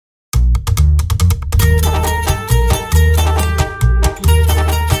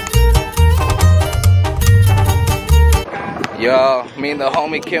Yo, me and the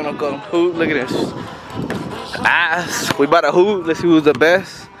homie Kim are gonna hoot. Look at this ass. We about to hoot. Let's see who's the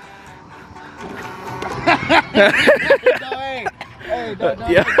best.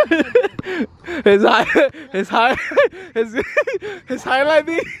 Yeah. His highlight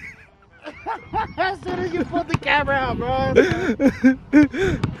beat. As soon as you put the camera out, bro.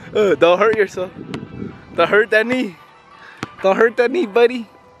 Don't hurt yourself. Don't hurt that knee. Don't hurt that knee, buddy.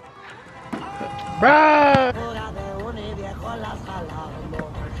 Bro.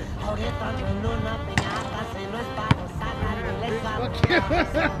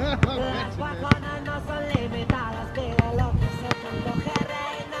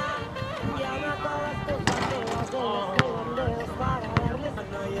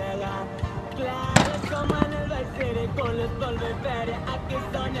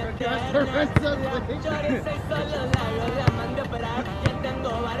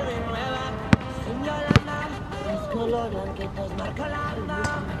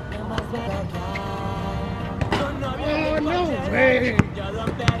 Oh, no way.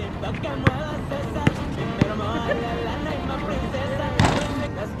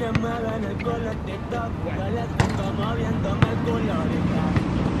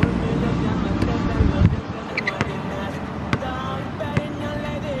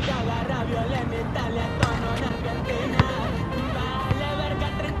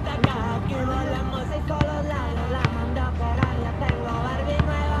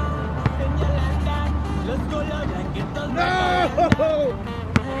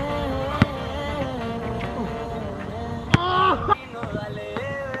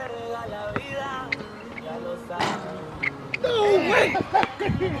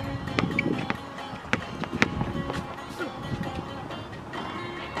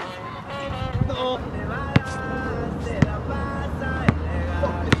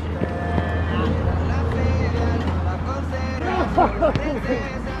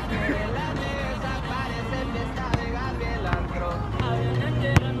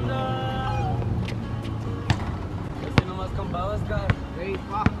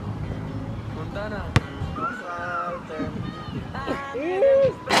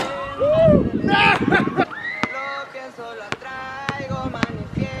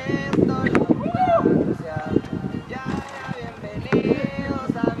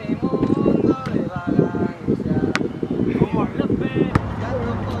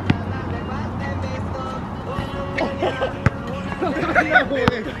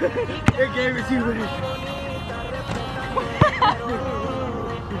 It gave it to you.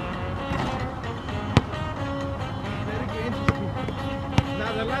 Now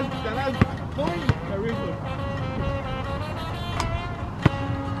the last point, original.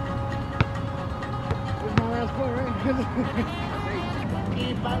 This is my last point, right?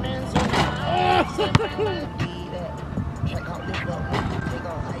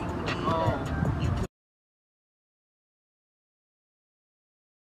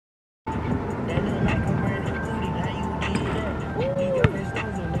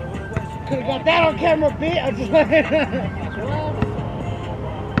 Could've got that on camera, bitch. I just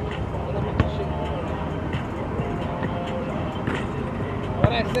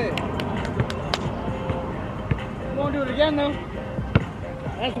what I said. You won't do it again though.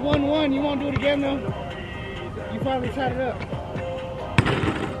 That's 1-1. You won't do it again though. You finally tied it up.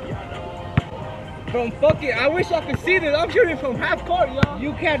 From fucking, I wish I could see this. I'm shooting from half court, y'all.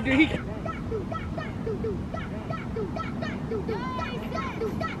 You can't do it.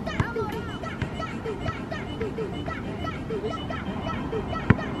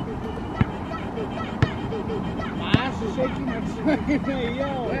 My ass is shaking. Hey, yo.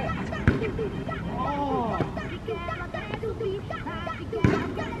 Oh.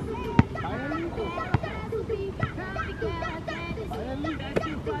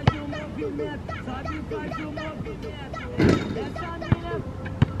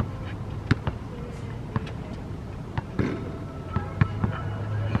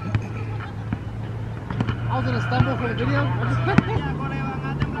 I was gonna stumble for the video.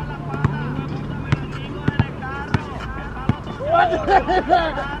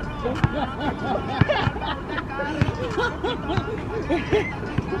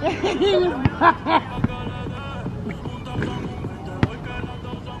 He was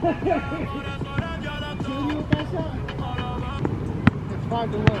It's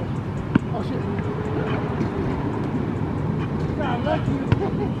 5-1. Oh shit. You got lucky.